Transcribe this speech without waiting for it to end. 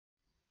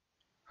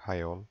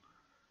Hi all,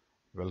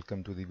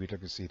 welcome to the beta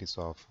series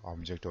of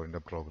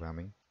object-oriented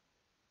programming.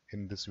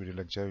 In this video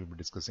lecture, we'll be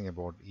discussing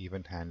about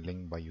event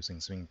handling by using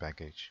Swing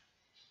package.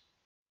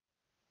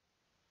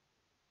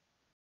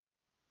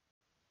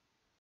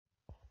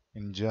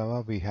 In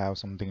Java, we have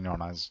something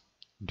known as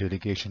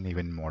delegation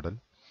event model,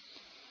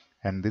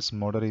 and this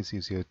model is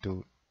easier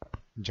to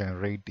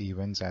generate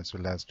events as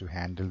well as to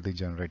handle the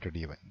generated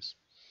events.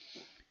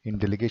 In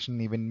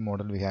delegation event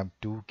model, we have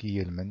two key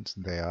elements.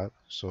 They are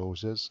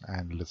sources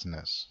and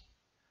listeners.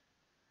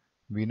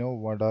 We know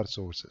what are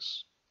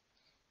sources.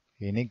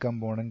 Any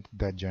component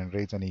that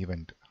generates an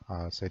event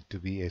are said to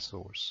be a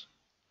source,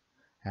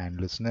 and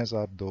listeners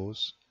are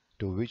those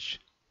to which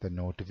the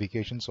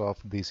notifications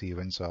of these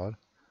events are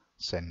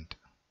sent.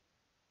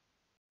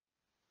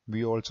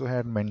 We also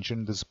had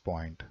mentioned this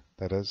point,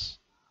 that is,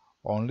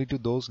 only to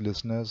those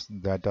listeners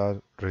that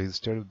are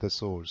registered with the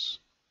source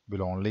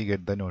will only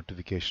get the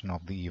notification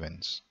of the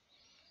events.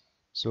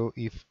 So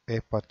if a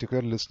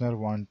particular listener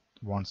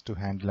wants to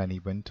handle an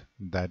event,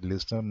 that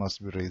listener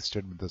must be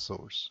registered with the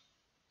source.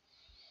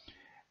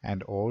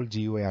 And all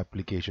GUI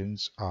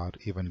applications are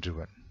event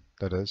driven.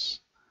 That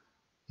is,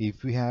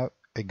 if we have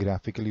a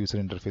graphical user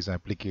interface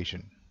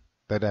application,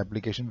 that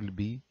application will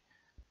be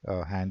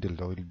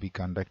handled or will be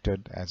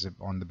conducted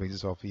on the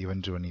basis of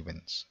event-driven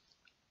events.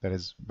 That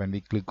is, when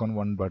we click on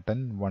one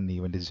button, one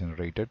event is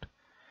generated,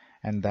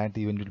 and that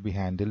event will be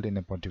handled in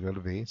a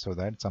particular way so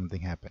that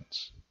something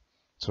happens.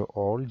 So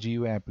all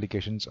GUI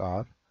applications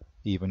are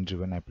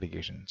event-driven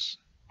applications.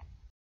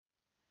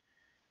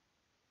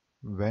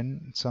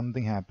 When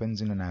something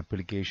happens in an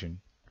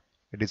application,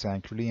 it is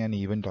actually an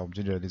event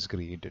object that is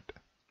created.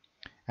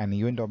 An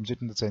event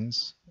object in the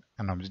sense,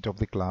 an object of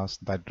the class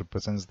that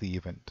represents the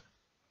event.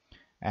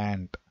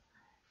 And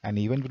an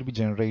event will be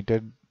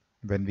generated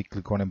when we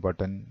click on a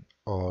button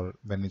or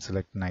when we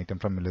select an item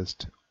from a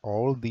list.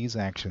 All these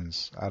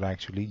actions are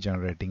actually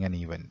generating an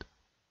event.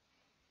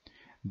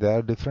 There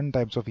are different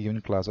types of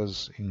event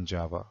classes in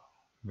Java.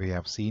 We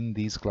have seen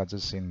these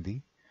classes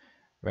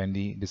when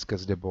we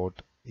discussed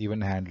about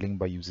event handling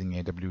by using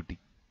AWT.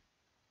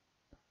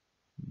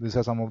 These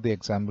are some of the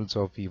examples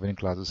of event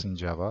classes in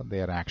Java. They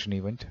are action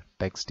event,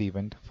 text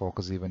event,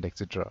 focus event,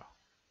 etc.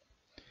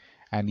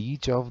 And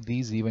each of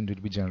these events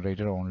will be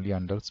generated only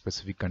under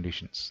specific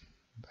conditions.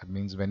 That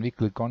means when we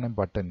click on a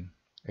button,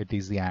 it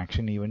is the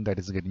action event that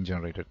is getting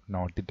generated,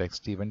 not the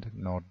text event,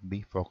 not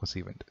the focus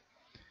event.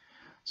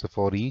 So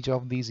for each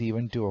of these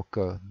events to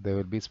occur, there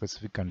will be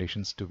specific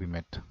conditions to be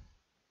met.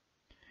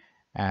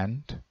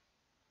 And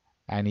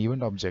an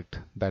event object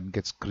that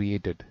gets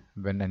created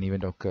when an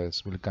event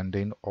occurs will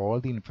contain all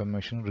the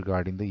information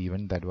regarding the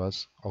event that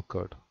was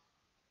occurred.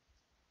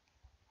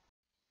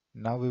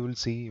 Now we will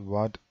see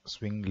what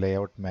Swing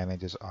layout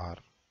managers are.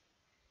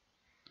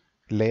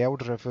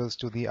 Layout refers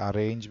to the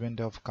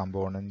arrangement of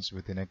components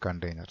within a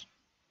container.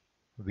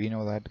 We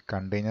know that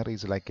container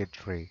is like a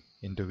tray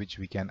into which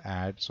we can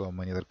add so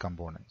many other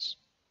components.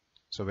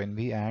 So when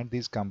we add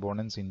these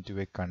components into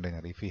a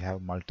container, if we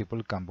have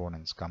multiple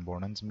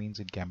components means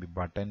it can be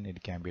button,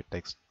 it can be a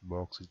text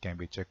box, it can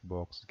be a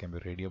checkbox, it can be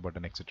a radio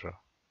button, etc.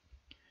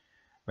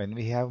 When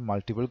we have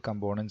multiple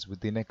components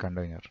within a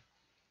container,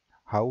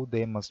 how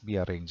they must be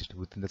arranged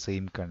within the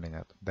same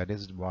container, that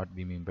is what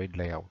we mean by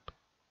layout.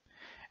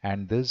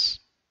 And this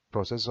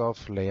process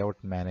of layout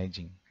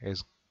managing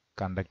is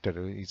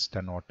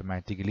done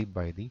automatically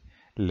by the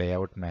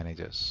layout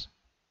managers.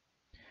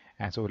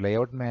 And so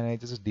layout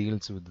managers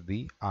deals with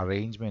the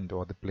arrangement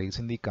or the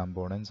placing the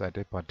components at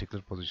a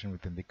particular position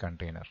within the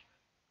container.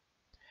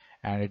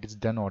 And it is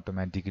done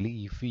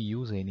automatically if we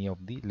use any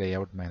of the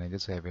layout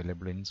managers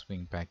available in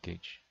Swing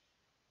package.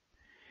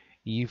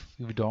 If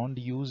we don't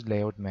use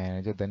layout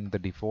manager, then the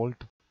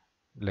default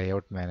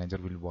layout manager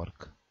will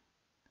work.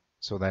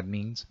 So that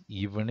means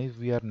even if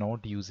we are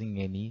not using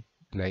any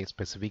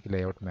specific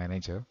layout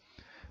manager,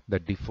 the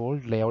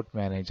default layout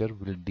manager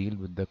will deal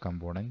with the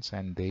components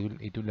and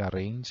it will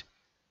arrange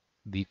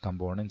the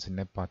components in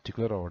a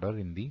particular order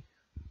in the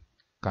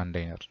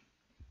container.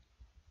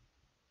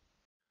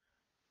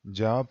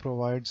 Java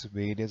provides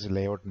various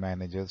layout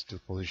managers to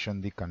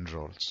position the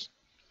controls.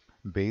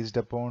 Based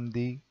upon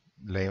the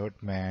layout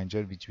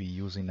manager which we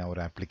use in our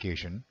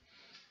application,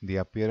 the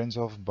appearance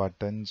of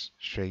buttons,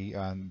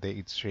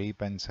 its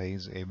shape and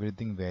size,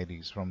 everything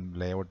varies from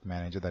layout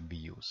manager that we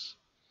use.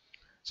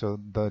 So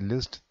the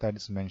list that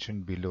is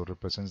mentioned below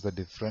represents the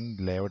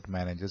different layout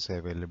managers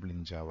available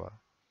in Java.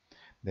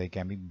 There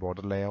can be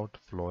border layout,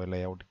 floor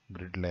layout,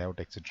 grid layout,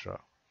 etc.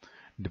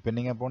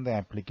 Depending upon the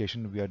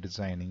application we are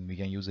designing, we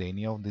can use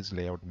any of these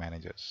layout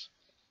managers.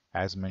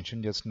 As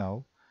mentioned just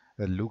now,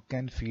 the look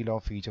and feel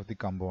of each of the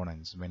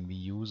components when we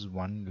use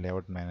one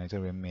layout manager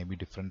may be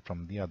different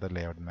from the other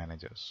layout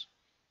managers.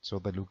 So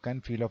the look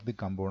and feel of the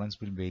components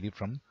will vary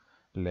from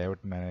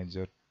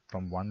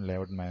one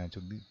layout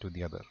manager to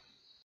the other.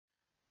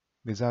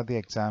 These are the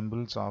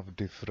examples of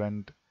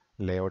different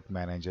layout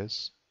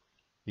managers.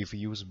 If we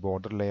use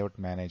border layout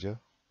manager,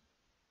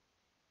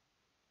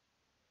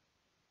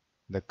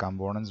 the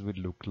components will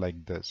look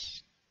like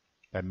this.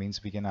 That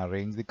means we can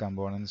arrange the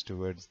components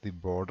towards the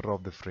border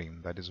of the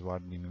frame. That is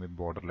what we mean by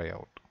border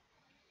layout.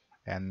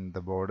 And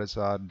the borders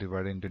are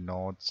divided into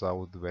north,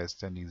 south,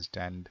 west, and east,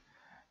 and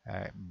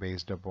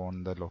based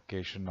upon the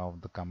location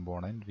of the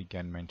component, we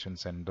can mention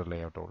center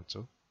layout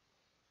also.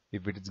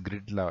 If it is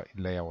grid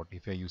layout,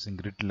 if you are using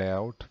grid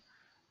layout,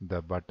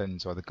 the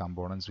buttons or the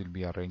components will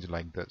be arranged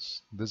like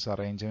this. This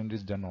arrangement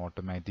is done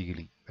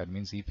automatically. That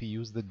means if we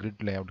use the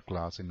grid layout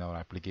class in our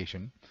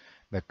application,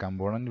 the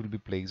component will be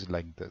placed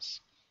like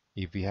this.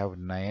 If we have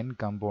 9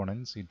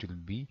 components, it will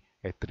be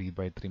a 3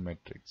 by 3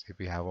 matrix. If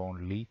we have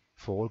only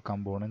 4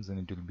 components, then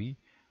it will be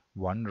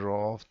one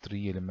row of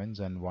 3 elements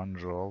and one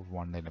row of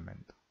 1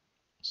 element.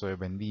 So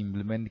when we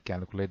implement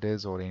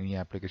calculators or any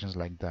applications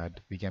like that,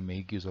 we can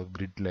make use of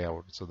grid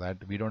layout so that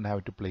we don't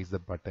have to place the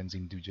buttons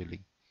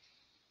individually.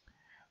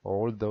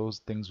 All those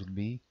things will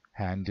be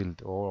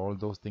handled, or all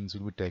those things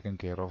will be taken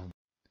care of.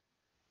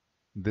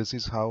 This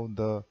is how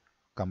the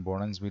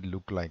components will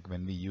look like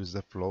when we use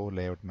the flow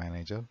layout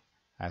manager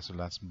as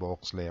well as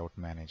box layout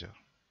manager.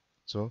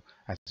 So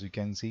as you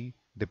can see,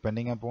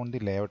 depending upon the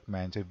layout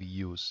manager we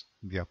use,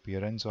 the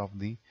appearance of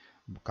the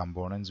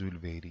components will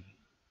vary.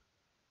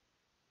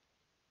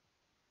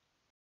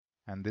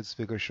 And this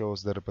figure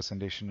shows the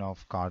representation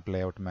of card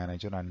layout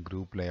manager and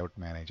group layout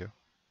manager.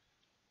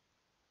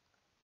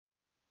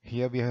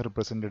 Here we have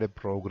represented a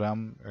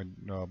program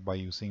by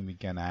using we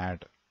can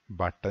add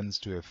buttons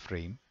to a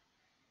frame.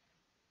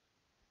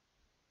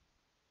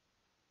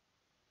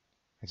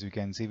 As you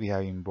can see, we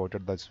have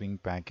imported the swing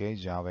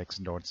package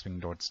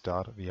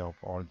javax.swing.star. We have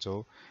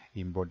also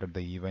imported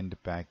the event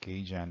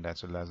package and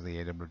as well as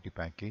the AWT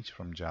package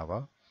from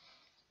Java.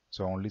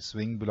 So only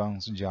swing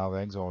belongs to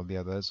javax, all the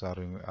others are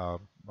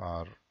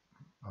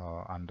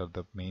under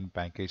the main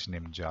package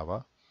named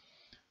Java.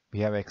 We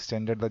have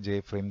extended the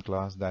JFrame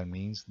class. That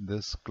means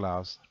this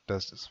class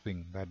test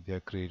swing that we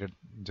have created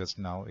just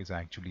now is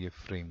actually a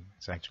frame.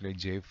 It's actually a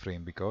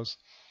JFrame because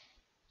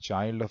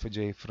child of a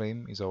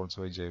JFrame is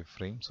also a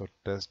JFrame. So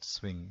test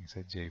swing is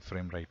a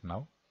JFrame right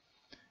now.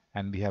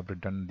 And we have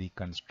written the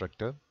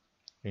constructor.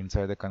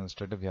 Inside the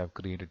constructor we have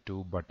created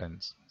 2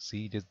 buttons.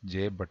 See, it is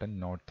J button,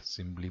 not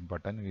simply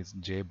button. It is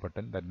J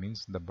button. That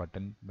means the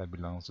button that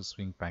belongs to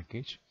swing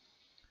package.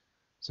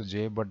 So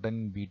J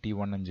button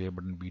BT1 and J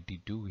button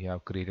BT2, we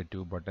have created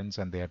 2 buttons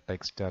and their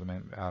text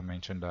are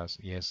mentioned as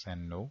yes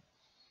and no.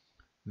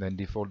 Then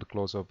default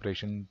close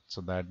operation so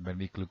that when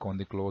we click on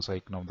the close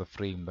icon of the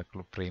frame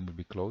will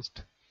be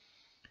closed.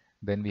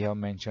 Then we have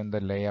mentioned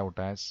the layout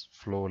as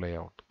flow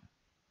layout.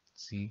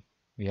 See,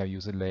 we have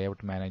used a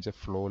layout manager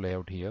flow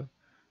layout here.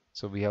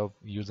 So we have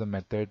used a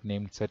method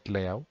named set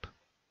layout.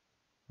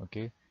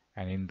 Okay.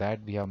 And in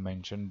that we have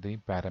mentioned the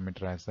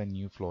parameter as the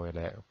new flow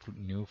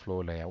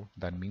layout.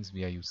 That means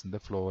we are using the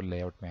flow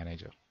layout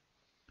manager.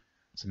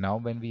 So now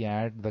when we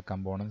add the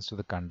components to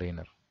the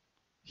container,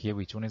 here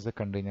which one is the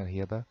container?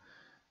 Here the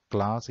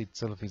class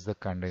itself is the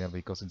container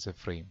because it's a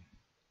frame.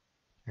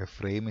 A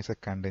frame is a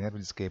container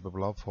which is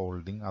capable of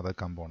holding other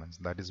components.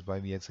 That is why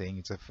we are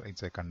saying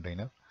it's a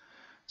container.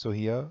 So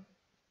here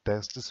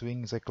test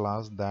swing is a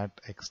class that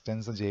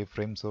extends the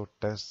JFrame. So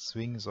test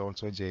swing is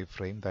also a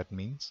JFrame. That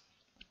means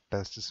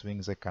test swing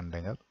is a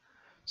container.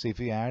 So if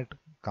we add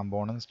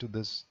components to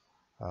this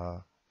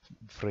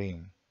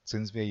frame,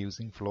 since we are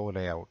using flow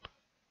layout,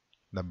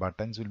 the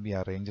buttons will be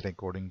arranged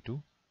according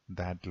to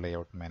that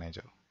layout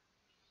manager.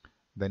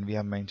 Then we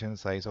have mentioned the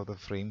size of the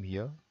frame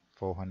here,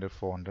 400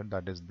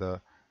 that is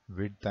the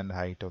width and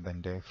height of the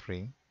entire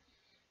frame.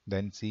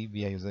 Then see,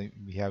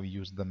 we have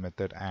used the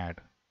method add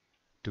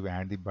to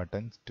add the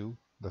buttons to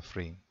the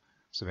frame.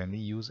 So when we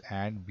use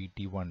add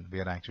BT1,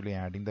 we are actually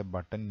adding the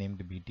button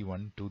named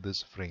BT1 to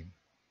this frame.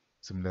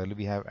 Similarly,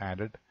 we have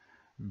added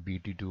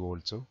BT2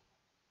 also,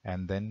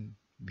 and then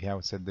we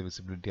have set the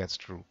visibility as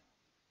true.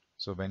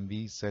 So when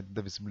we set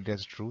the visibility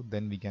as true,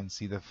 then we can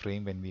see the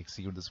frame when we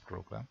execute this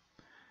program.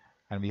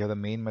 And we have the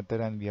main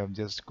method and we have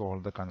just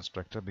called the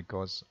constructor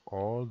because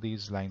all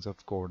these lines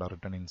of code are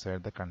written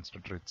inside the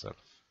constructor itself.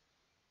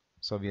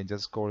 So we are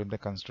just calling the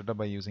constructor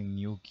by using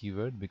new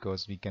keyword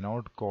because we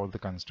cannot call the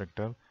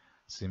constructor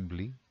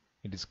simply.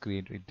 It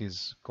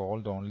is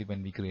called only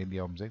when we create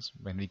the objects.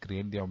 When we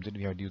create the object,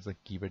 we have to use the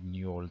keyword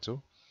new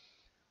also.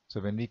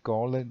 So when we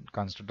call a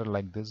constructor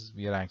like this,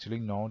 we are actually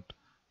not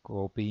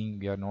copying,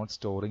 we are not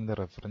storing the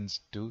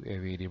reference to a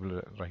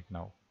variable right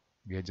now.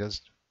 We are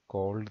just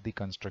called the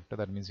constructor.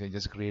 That means we are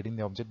just creating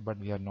the object, but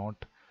we are not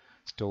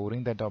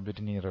storing that object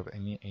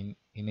in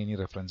any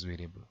reference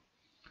variable.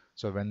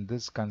 So when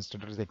this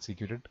constructor is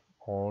executed,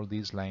 all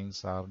these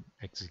lines are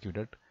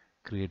executed,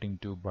 creating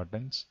 2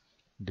 buttons.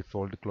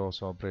 Default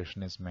close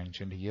operation is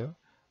mentioned here.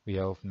 We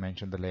have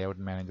mentioned the layout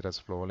manager as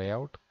flow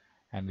layout,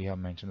 and we have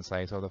mentioned the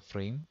size of the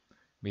frame.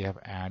 We have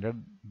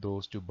added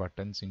those 2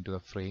 buttons into the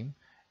frame,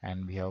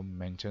 and we have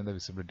mentioned the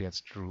visibility as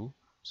true,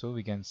 so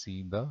we can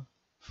see the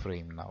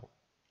frame now.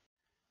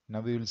 Now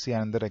we will see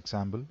another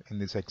example. In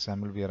this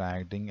example, we are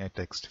adding a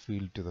text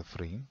field to the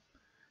frame,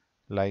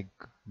 like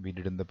we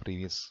did in the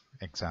previous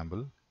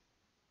example.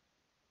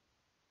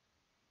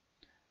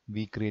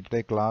 We created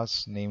a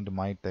class named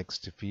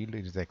myTextField.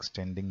 It is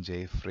extending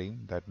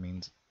JFrame. That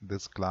means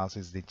this class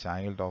is the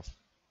child of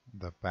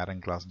the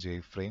parent class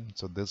JFrame.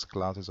 So this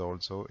class is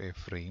also a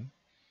frame.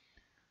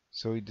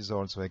 So it is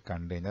also a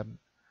container.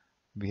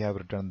 We have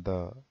written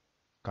the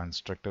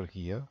constructor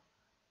here.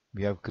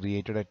 We have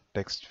created a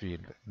text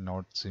field,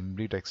 not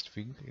simply text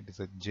field. It is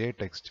a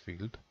JText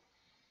field.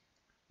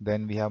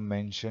 Then we have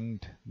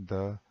mentioned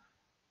the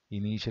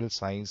initial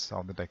size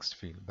of the text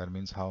field. That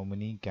means how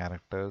many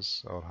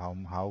characters or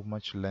how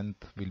much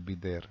length will be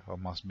there or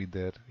must be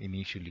there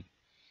initially.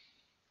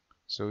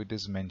 So it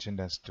is mentioned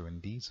as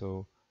 20.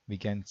 So we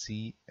can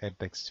see a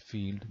text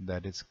field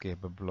that is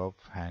capable of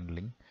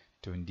handling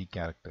 20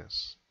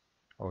 characters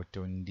or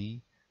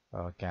 20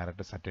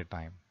 characters at a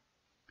time.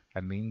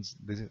 That means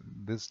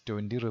this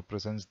 20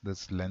 represents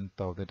this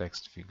length of the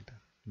text field.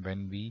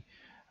 When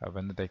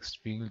the text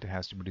field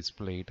has to be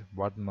displayed,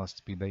 what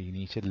must be the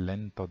initial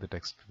length of the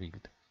text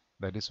field?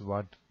 That is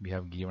what we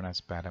have given as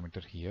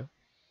parameter here.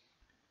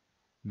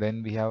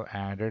 Then we have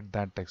added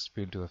that text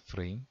field to the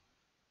frame.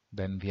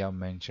 Then we have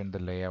mentioned the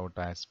layout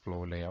as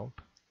flow layout.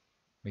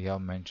 We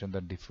have mentioned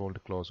the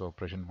default close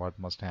operation, what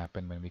must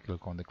happen when we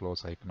click on the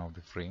close icon of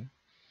the frame.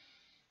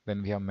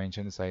 Then we have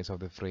mentioned the size of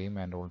the frame,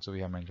 and also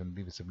we have mentioned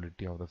the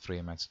visibility of the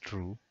frame as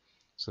true.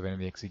 So when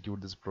we execute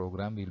this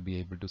program, we'll be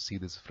able to see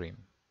this frame.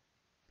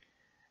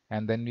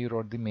 And then we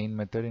wrote the main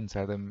method.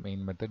 Inside the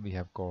main method, we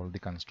have called the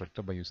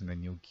constructor by using the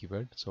new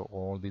keyword. So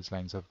all these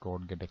lines of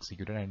code get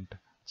executed, and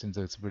since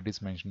the visibility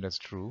is mentioned as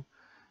true,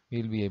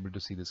 we'll be able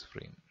to see this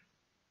frame.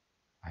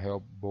 I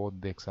hope both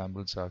the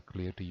examples are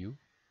clear to you.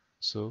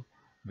 So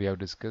we have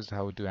discussed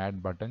how to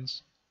add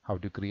buttons, how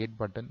to create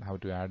button, how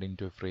to add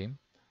into a frame,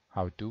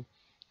 how to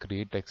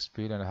create text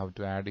field, and how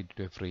to add it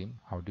to a frame,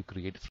 how to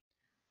create.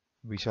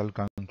 We shall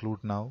conclude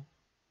now.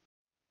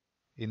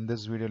 In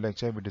this video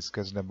lecture, we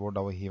discussed about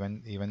how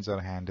events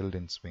are handled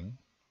in Swing.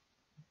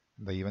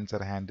 The events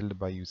are handled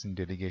by using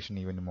delegation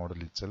event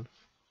model itself.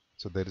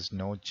 So there is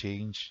no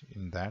change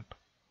in that.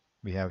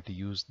 We have to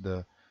use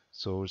the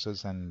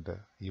sources and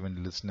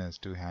event listeners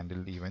to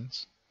handle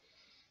events.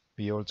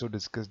 We also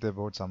discussed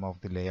about some of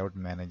the layout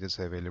managers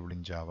available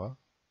in Java.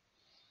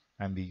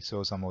 And we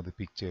saw some of the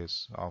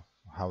pictures of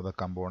how the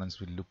components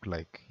will look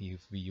like if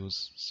we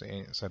use,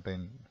 say,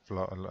 certain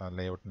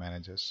layout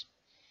managers.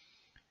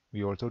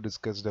 We also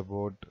discussed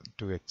about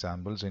two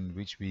examples in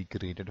which we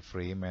created a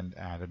frame and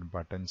added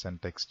buttons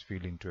and text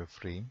field into a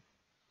frame.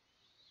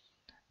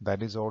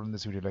 That is all in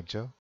this video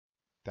lecture.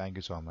 Thank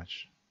you so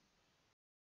much.